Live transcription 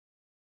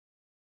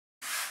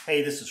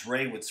Hey, this is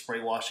Ray with Spray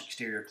Wash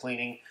Exterior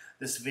Cleaning.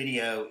 This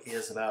video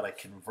is about a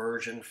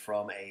conversion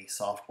from a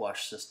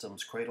softwash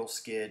system's cradle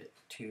skid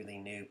to the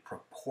new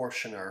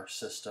proportioner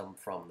system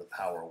from the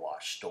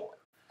PowerWash Store.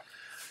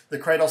 The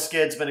cradle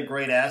skid's been a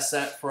great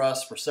asset for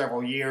us for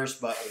several years,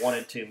 but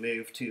wanted to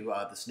move to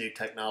this new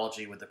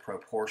technology with the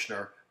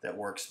proportioner that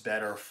works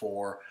better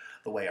for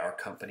the way our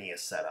company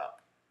is set up.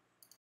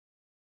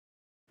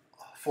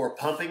 For a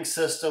pumping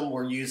system,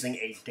 we're using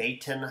a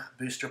Dayton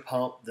booster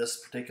pump. This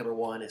particular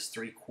one is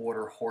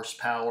 3/4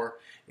 horsepower.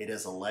 It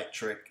is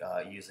electric,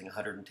 using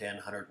 110,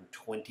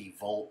 120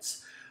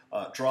 volts.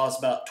 Draws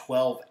about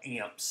 12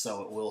 amps,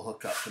 so it will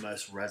hook up to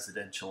most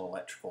residential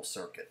electrical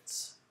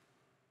circuits.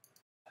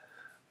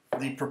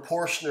 The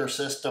proportioner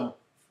system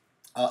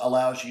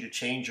allows you to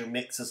change your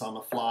mixes on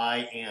the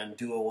fly and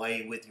do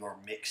away with your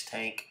mix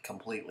tank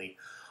completely.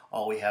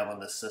 All we have on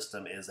this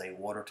system is a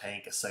water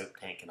tank, a soap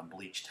tank, and a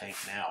bleach tank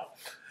now.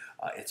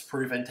 It's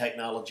proven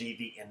technology.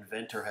 The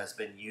inventor has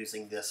been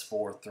using this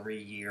for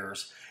 3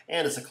 years,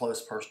 and as a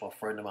close personal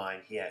friend of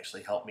mine, he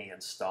actually helped me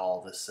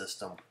install this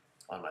system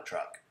on my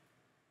truck.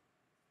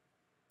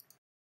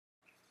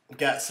 We've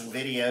got some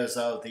videos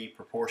of the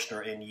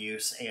proportioner in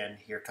use, and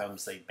here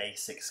comes a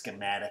basic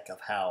schematic of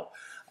how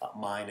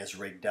mine is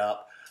rigged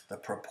up. The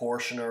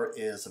proportioner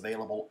is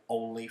available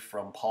only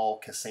from Paul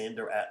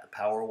Cassander at the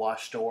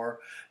PowerWash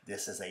Store.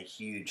 This is a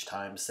huge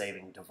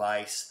time-saving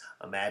device.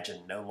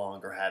 Imagine no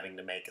longer having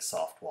to make a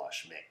soft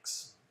wash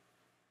mix.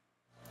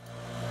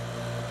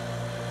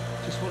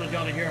 Just wanted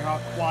y'all to hear how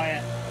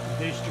quiet the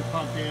booster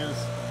pump is.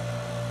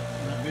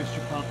 And that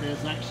booster pump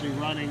is actually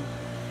running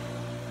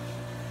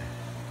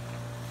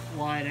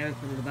wide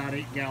open at about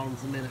 8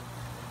 gallons a minute.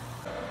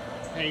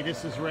 Hey,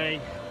 this is Ray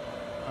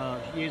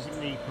using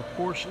the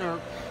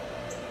proportioner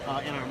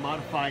in our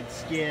modified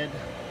skid.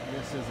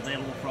 This is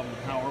available from the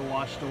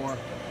PowerWash Store.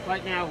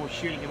 Right now we're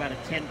shooting about a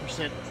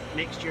 10%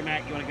 mixture.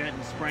 Matt, you want to go ahead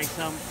and spray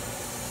some?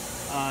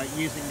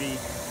 Using the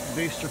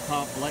booster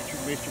pump,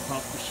 electric booster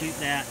pump to shoot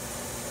that.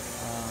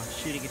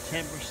 Shooting a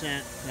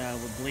 10%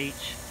 with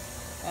bleach.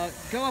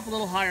 Go up a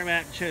little higher,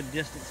 Matt, and show the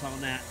distance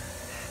on that.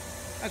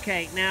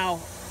 Okay,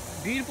 now,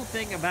 beautiful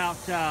thing about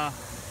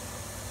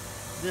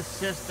this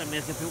system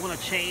is if we want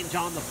to change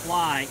on the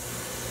fly,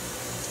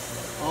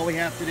 all we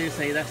have to do is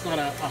say that's not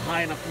a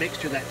high enough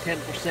mixture, that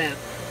 10%.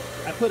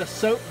 I put a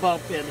soap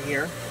bump in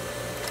here,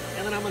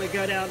 and then I'm going to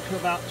go down to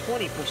about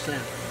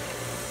 20%.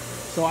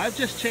 So I've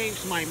just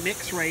changed my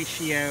mix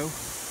ratio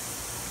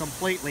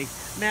completely.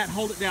 Matt,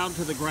 hold it down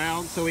to the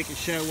ground so we can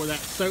show where that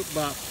soap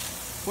bump.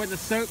 When the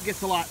soap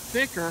gets a lot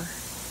thicker,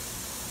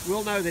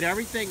 we'll know that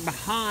everything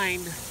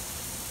behind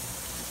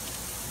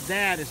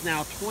that is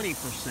now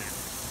 20%.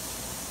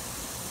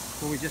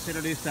 When we just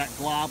introduced that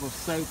glob of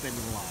soap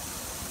into the lot.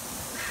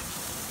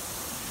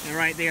 And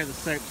right there, the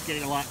soap's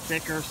getting a lot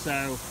thicker,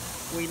 so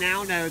we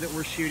now know that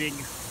we're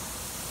shooting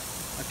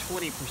a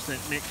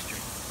 20% mixture.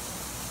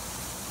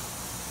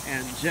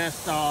 And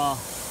just on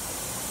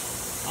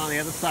the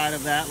other side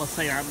of that, let's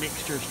say our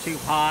mixture is too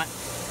hot,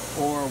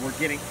 or we're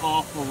getting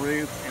off the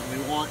roof and we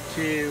want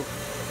to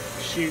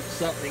shoot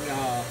something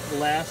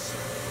less,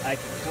 I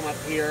can come up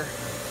here,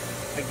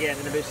 again,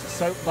 introduce the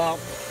soap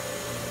bump,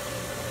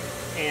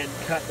 and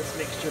cut this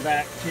mixture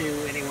back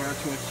to anywhere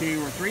to a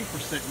 2 or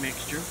 3%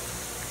 mixture.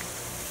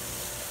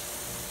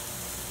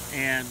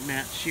 And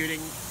Matt's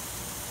shooting.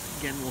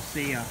 Again, we'll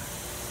see.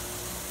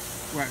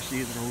 We're actually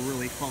using a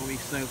really foamy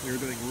soap. We were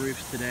doing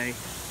roofs today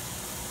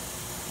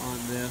on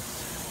this.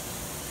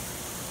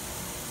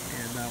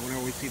 And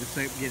whenever we see the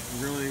soap get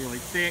really,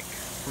 really thick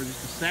for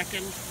just a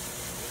second,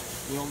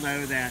 we'll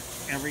know that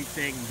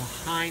everything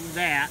behind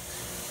that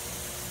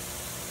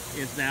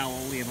is now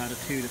only about a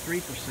 2 to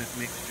 3%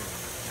 mixture.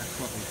 That's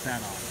what we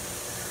set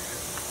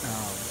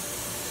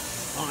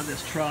on. On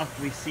this truck,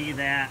 we see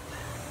that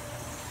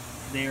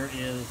there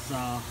is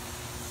a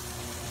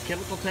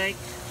chemical tank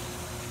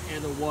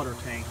and a water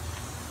tank.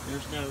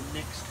 There's no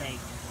mix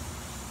tank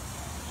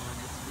on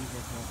this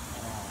vehicle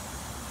at all.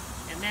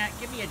 And Matt,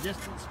 give me a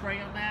distance spray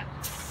on that. You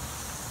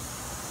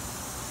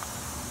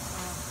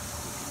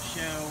can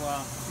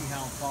show, see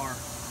how far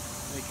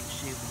we can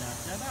shoot with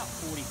that. About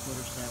 40 foot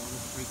or so on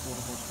this 3/4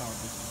 horsepower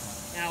booster pump.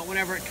 Now,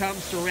 whenever it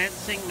comes to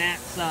rinsing,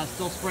 Matt's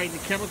still spraying the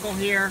chemical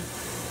here.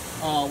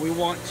 We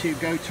want to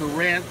go to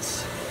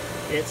rinse.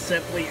 It's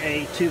simply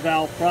a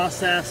 2-valve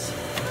process,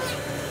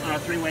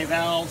 3-way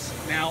valves.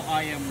 Now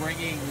I am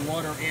bringing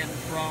water in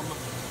from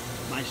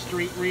my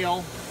street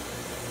reel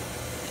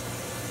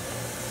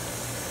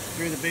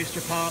through the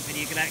booster pump, and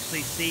you can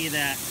actually see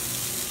that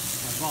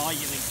the volume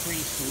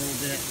increased a little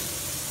bit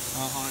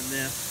on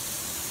this.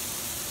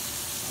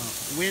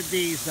 With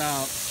these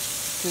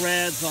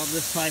threads on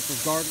this type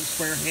of garden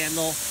sprayer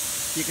handle,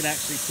 you can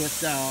actually put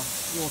a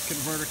little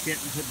converter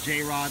kit and put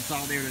J-rods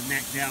on there to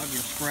neck down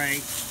your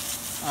spray.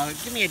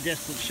 Give me a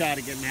distance shot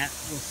again, Matt.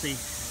 We'll see.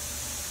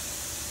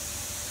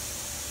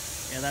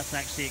 Yeah, that's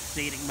actually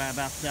exceeding by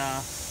about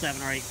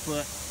 7 or 8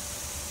 foot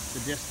the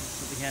distance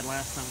that we had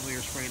last time we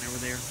were spraying over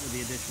there with the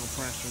additional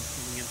pressure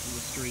coming in from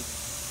the street.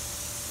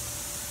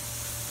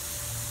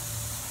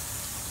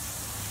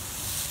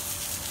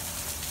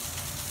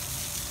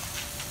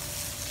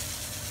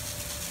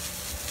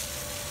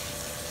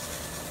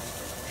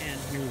 And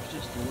here's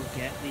just a look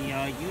at the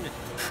unit.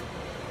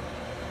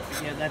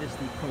 Again, that is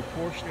the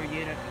proportioner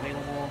unit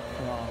available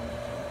from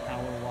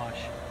PowerWash